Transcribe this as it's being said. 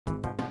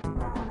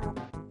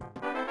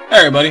Hey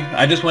everybody,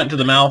 I just went to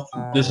the mouth.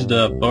 This is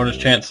the bonus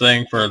chance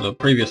thing for the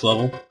previous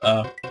level.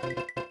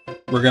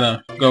 We're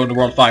gonna go into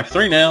World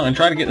 5-3 now and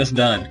try to get this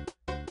done.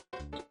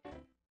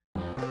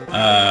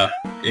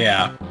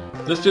 Yeah.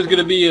 This is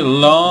gonna be a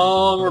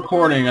long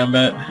recording, I'm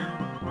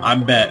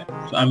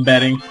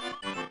betting.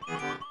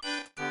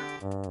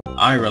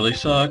 I really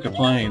suck at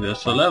playing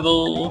this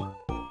level.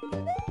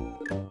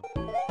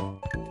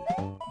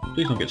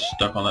 Please don't get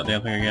stuck on that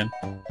damn thing again.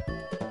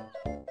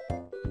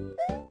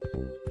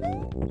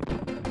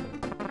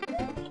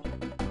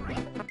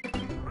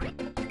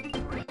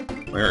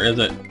 Where is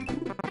it?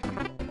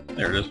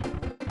 There it is.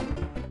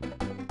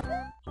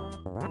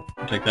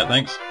 I'll take that,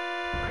 thanks.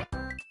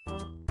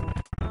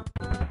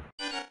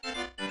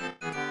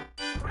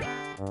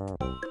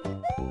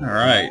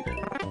 Alright.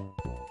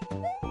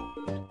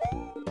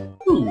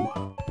 Ooh.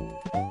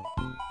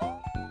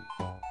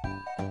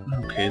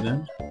 Okay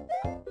then.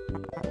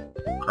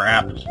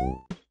 Crap.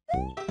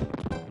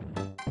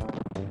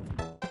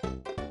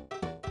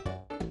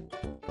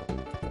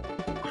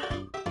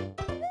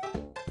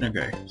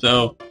 Okay,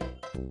 so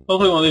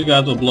hopefully one of these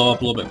guys will blow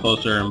up a little bit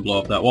closer and blow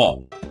up that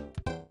wall.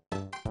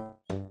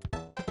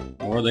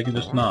 Or they can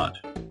just not.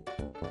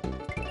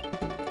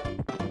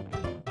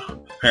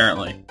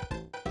 Apparently.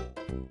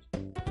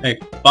 Hey,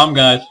 bomb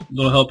guys, a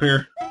little help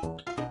here?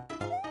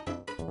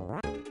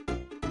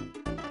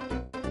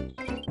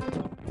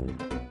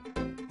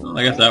 Well,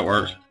 I guess that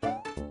works.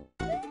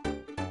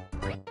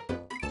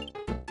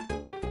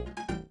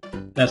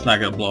 That's not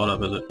gonna blow it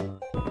up, is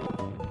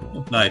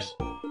it? Nice.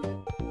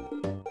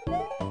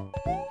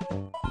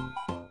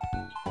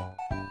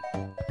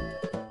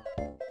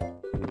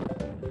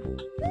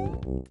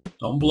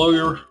 Don't blow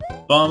your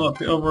bomb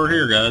up over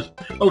here, guys.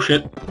 Oh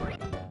shit.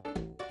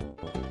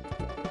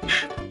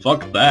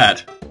 Fuck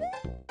that.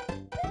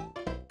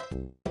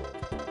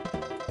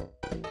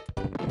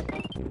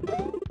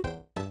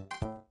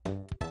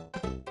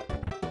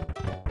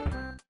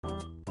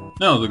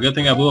 No, it's a good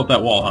thing I blew up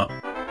that wall, huh?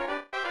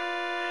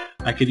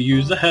 I could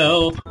use the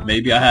health.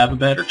 Maybe I have a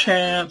better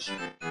chance.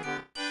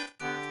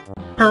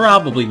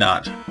 Probably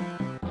not.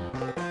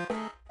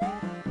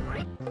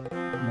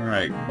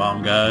 Alright,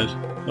 bomb guys.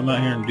 Come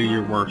out here and do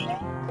your worst.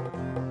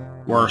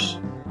 Worse.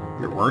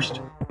 Your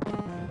worst?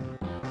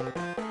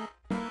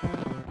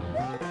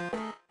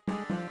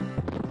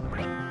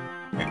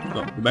 Okay,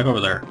 go back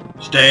over there.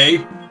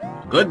 Stay!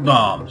 Good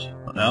bombs!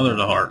 Now there's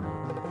a heart.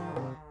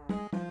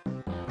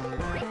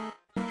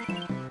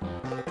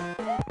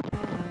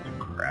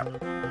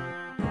 Crap.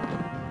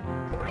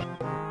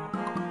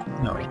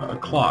 No, a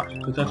clock,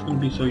 because that's going to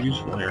be so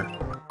useful here.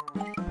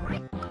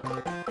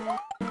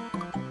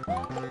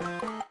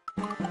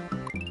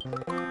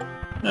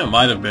 It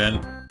might have been.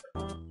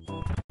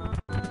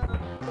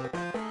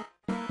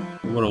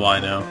 What do I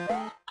know?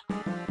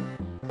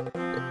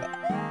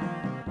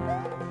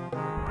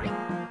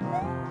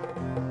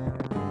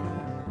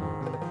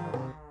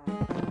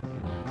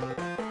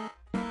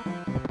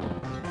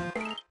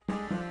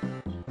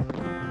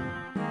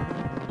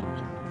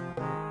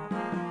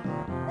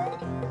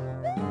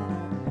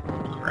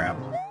 Crap.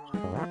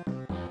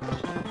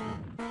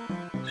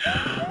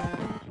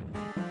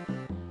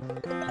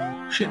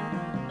 Shit.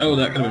 Oh,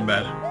 that could have been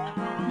bad.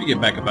 Let me get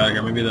back up out of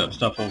here. Maybe that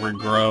stuff will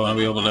regrow and I'll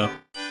be able to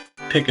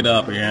pick it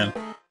up again.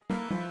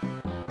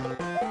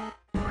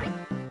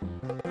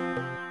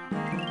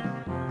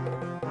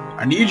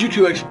 I need you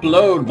to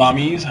explode,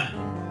 bombies.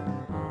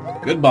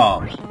 Good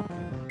bombs.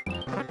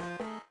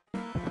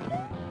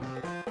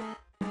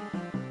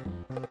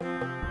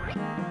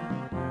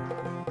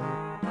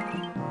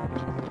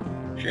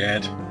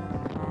 Shit.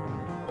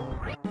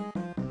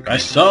 You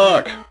guys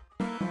suck.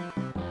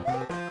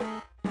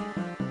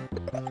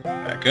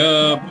 Back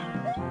up.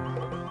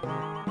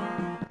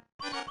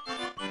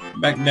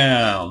 Back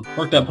down.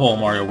 Work that pole,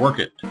 Mario. Work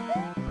it.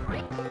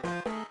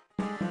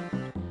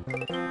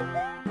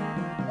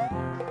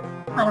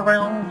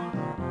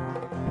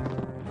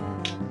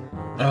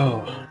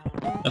 Oh,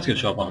 that's gonna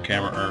show up on the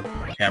camera,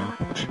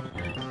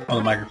 on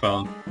the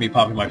microphone. Me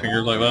popping my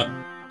fingers like that.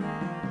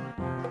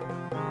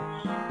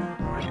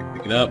 Okay,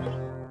 pick it up.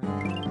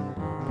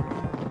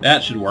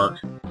 That should work.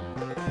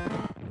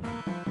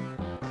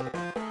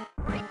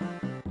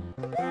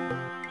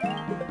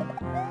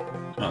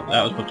 Oh,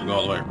 that was supposed to go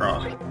all the way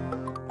across.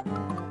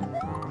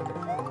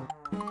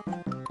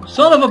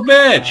 Son of a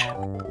bitch!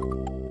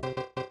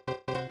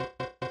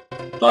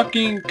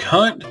 Fucking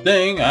cunt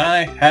thing,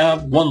 I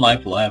have one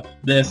life left.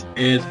 This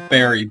is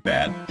very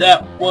bad.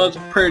 That was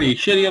pretty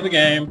shitty of a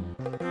game.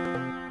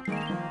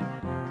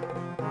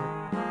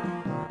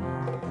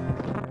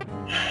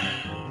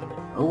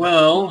 Oh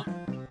well.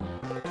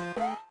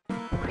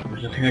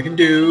 There's nothing I can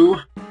do.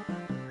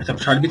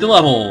 Except try to beat the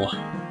level.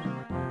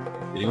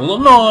 Getting a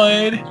little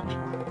annoyed.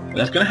 But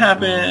that's gonna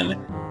happen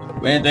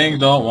when things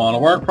don't want to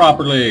work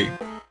properly.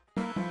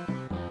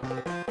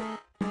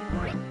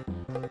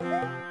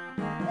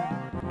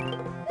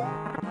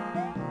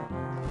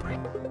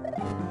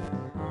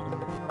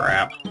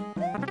 Crap.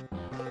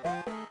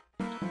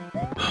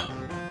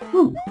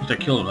 Whew, at least I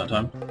killed him that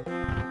time.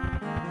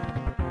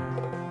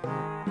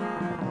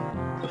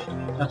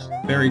 That's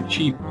very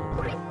cheap.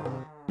 What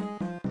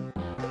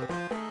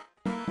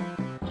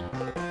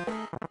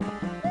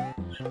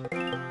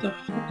the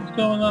fuck is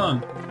going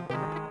on?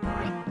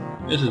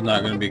 This is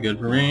not going to be good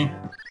for me.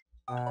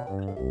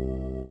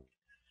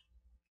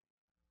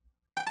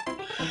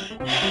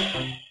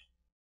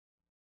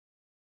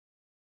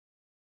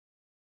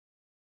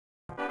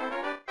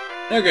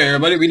 Okay,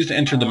 everybody, we just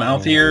entered the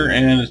mouth here,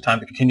 and it's time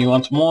to continue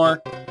on some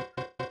more.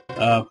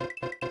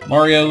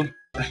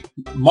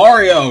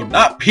 Mario,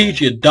 not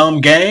Peach, you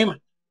dumb game!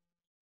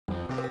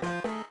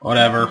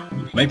 Whatever.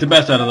 Make the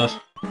best out of this.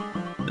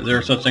 Is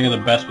there such thing as the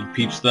best with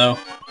Peach, though?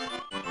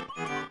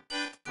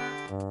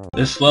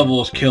 This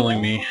level is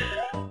killing me.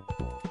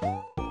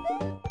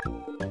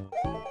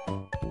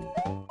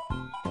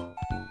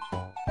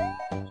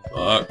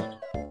 Fuck.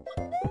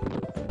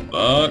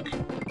 Fuck.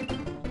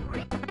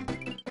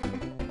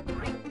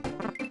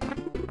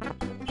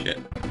 Shit.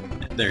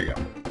 There you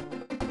go.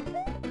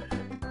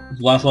 It's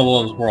the last level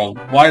of this world.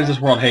 Why does this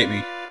world hate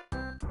me?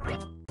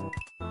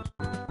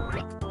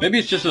 Maybe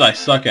it's just that I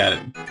suck at it.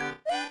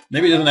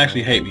 Maybe it doesn't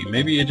actually hate me.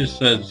 Maybe it just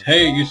says,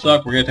 hey, you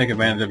suck, we're gonna take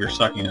advantage of your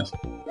suckiness.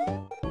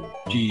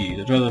 Jeez,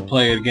 I'd rather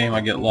play a game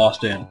I get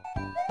lost in.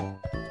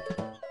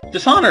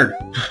 Dishonored!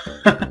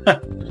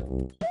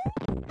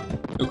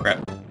 Oh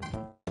crap.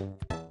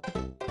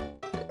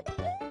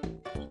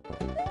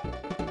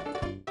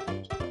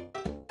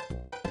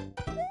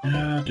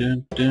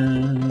 Dun,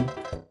 dun.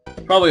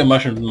 Probably a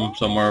mushroom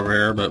somewhere over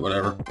here, but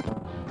whatever.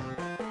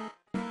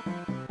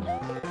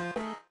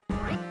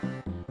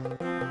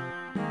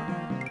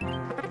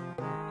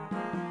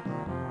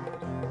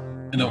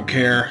 I don't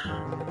care.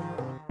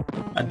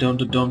 I don't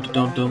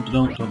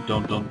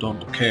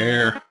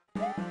care.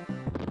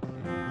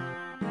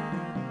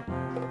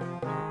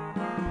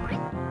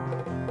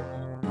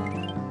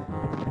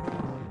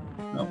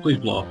 No, please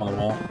blow up on the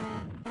wall.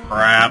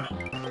 Crap.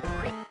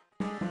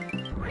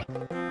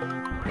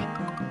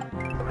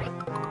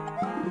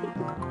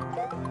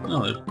 No,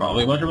 there's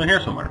probably a bunch of them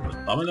here somewhere, but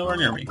probably nowhere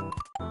near me.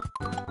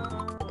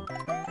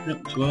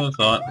 Yep, that's what I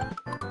thought.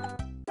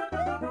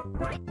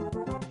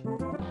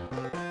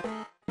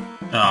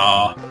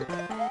 Aww.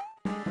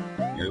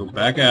 Gotta go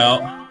back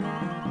out.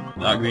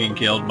 Not being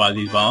killed by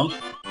these bombs.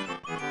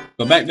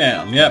 Go back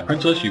down. Yeah,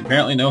 Princess, you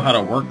apparently know how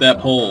to work that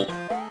pole.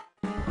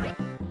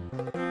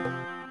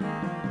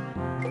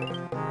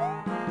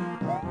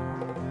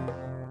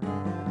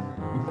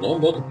 Blow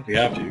them both up if you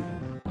have to.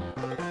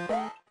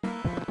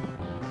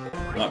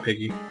 Not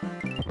picky.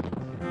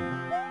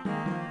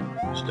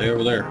 Stay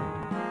over there.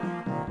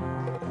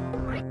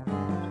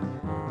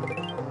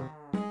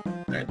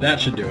 Alright, that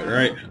should do it,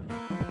 right?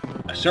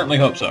 I certainly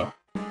hope so.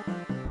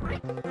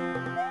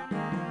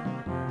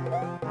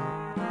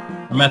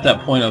 I'm at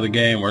that point of the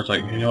game where it's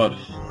like, you know what,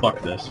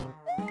 fuck this.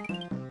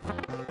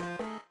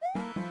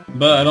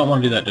 But I don't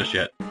want to do that just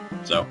yet,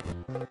 so.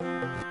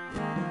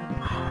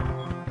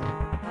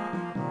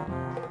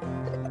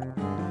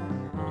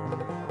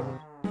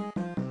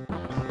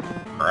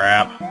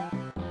 Crap.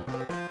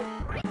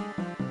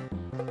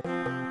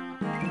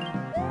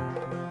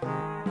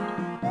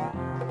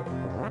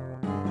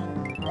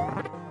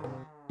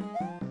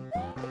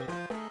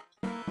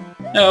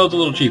 No, it was a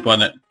little cheap,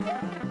 wasn't it?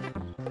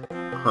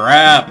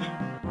 Crap.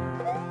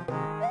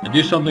 I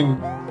do something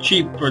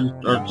cheap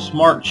or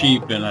smart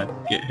cheap and I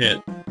get hit.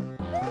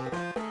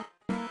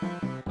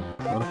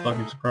 What a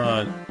fucking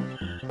surprise.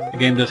 The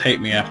game does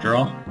hate me after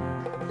all.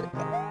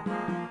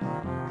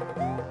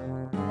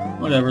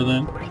 Whatever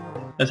then.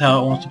 That's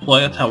how it wants to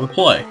play, that's how we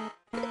play.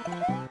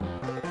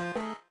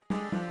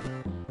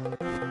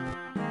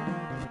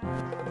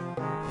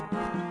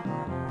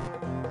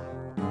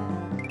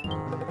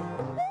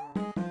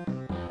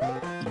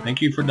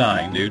 Thank you for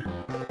dying, dude.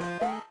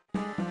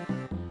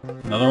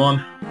 Another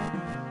one?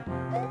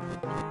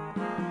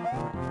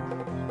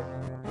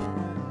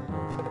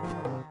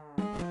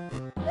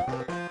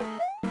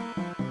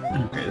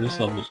 Okay, this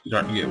level's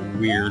starting to get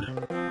weird.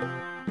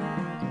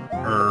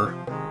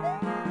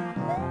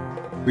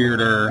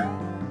 Weirder.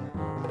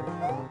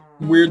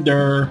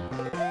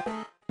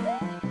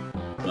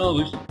 Well, at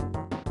least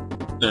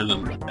there's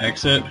an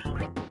exit.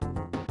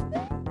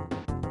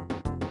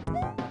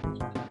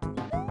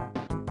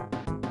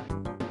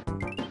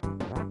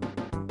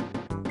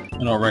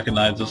 I don't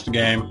recognize this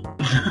game.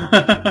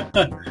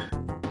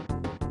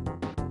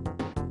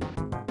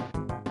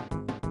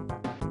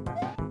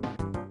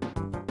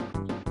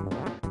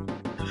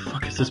 The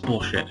fuck is this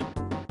bullshit?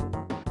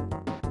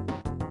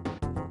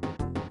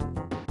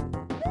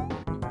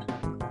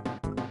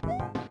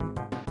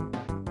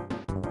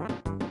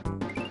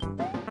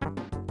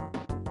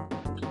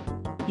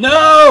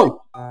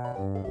 No!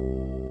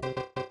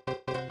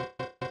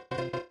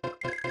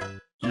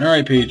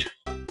 Alright, Peach.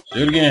 Let's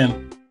do it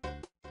again.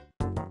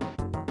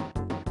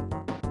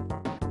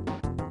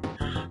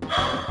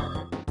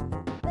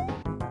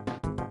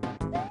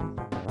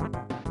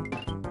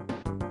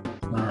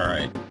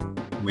 Alright.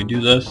 Can we do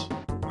this?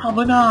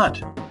 Probably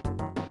not!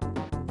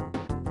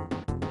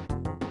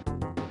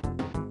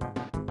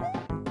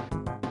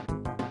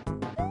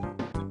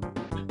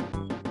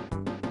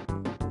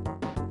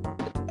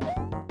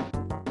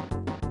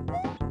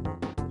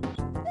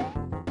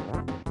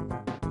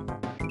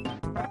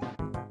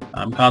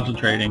 I'm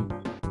concentrating.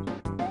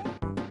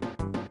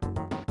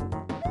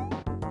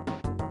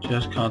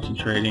 Just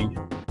concentrating.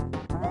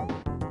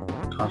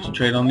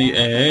 Concentrate on the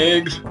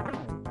eggs.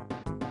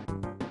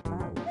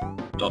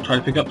 Don't try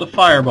to pick up the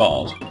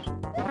fireballs.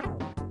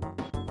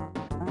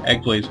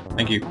 Egg, please.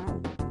 Thank you.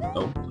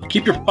 Oh,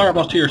 keep your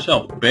fireballs to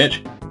yourself,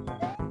 bitch.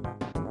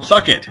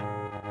 Suck it.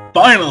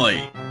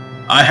 Finally!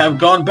 I have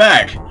gone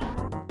back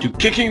to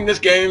kicking this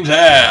game's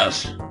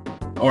ass.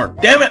 Or,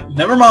 damn it,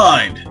 never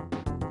mind.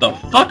 The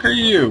fuck are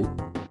you?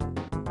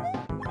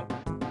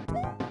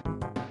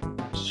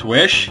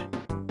 Swish?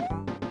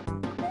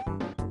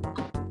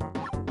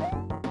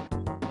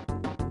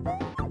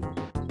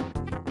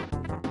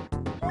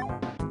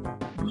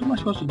 What am I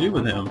supposed to do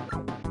with him?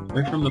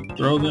 Wait for him to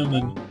throw them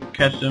and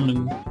catch them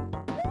and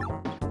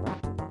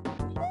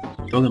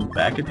throw them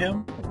back at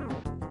him?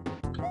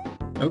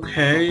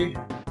 Okay.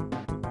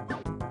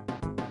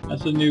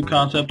 That's a new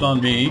concept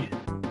on me.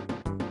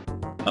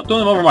 Stop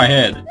throwing them over my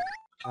head.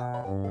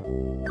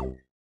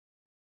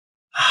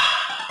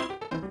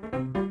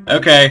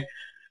 Okay.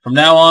 From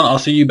now on, I'll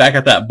see you back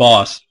at that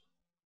boss.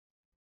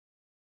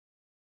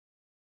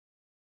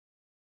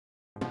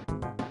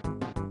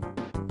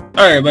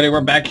 Alright everybody,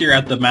 we're back here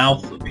at the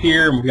mouth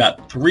here, and we've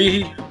got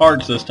 3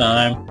 hearts this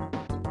time.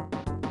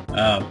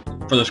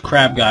 For this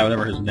crab guy,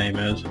 whatever his name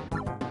is.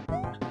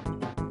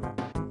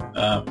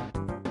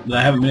 That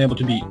I haven't been able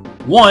to beat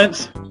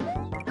once.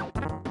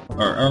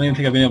 Or I don't even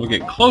think I've been able to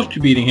get close to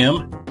beating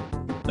him.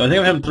 So I think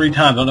I've had him 3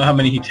 times. I don't know how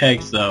many he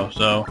takes though,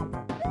 so...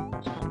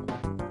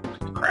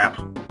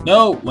 Crap.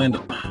 No! Land.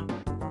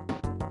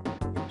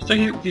 It's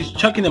like he's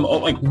chucking them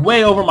like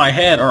way over my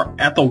head or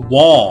at the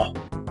wall.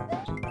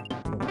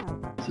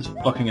 This is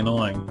fucking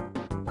annoying.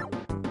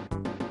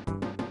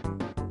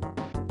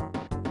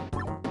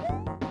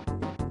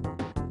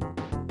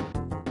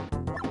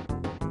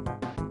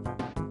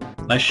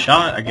 Nice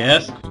shot, I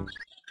guess.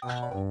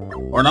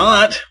 Or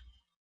not.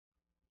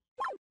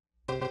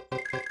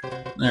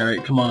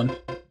 Alright, come on.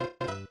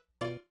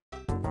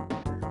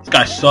 This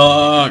guy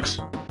sucks.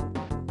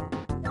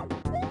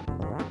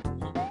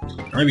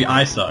 Or maybe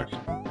I suck.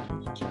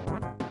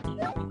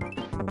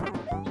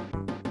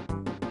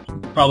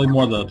 Probably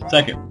more the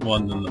second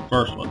one than the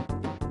first one.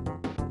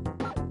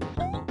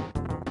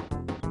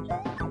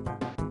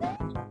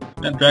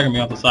 And dragging me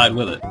off the side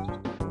with it.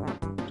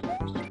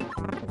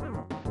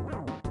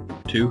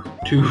 Two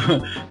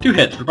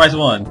hits for the price of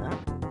 1.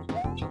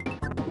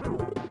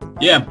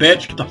 Yeah,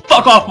 bitch, get the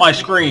fuck off my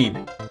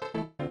screen!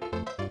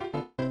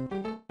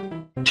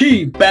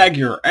 Teabag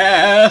your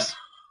ass!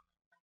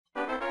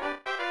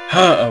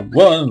 1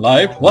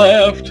 life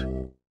left.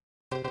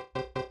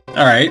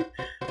 Alright.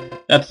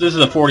 This is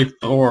a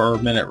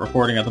 44-minute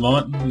recording at the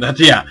moment.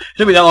 Yeah, it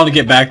took me that long to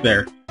get back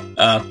there.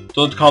 So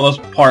let's call this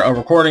part a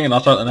recording, and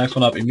I'll start the next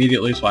one up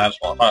immediately so I have a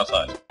smaller file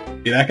size.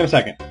 Be back in a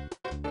second.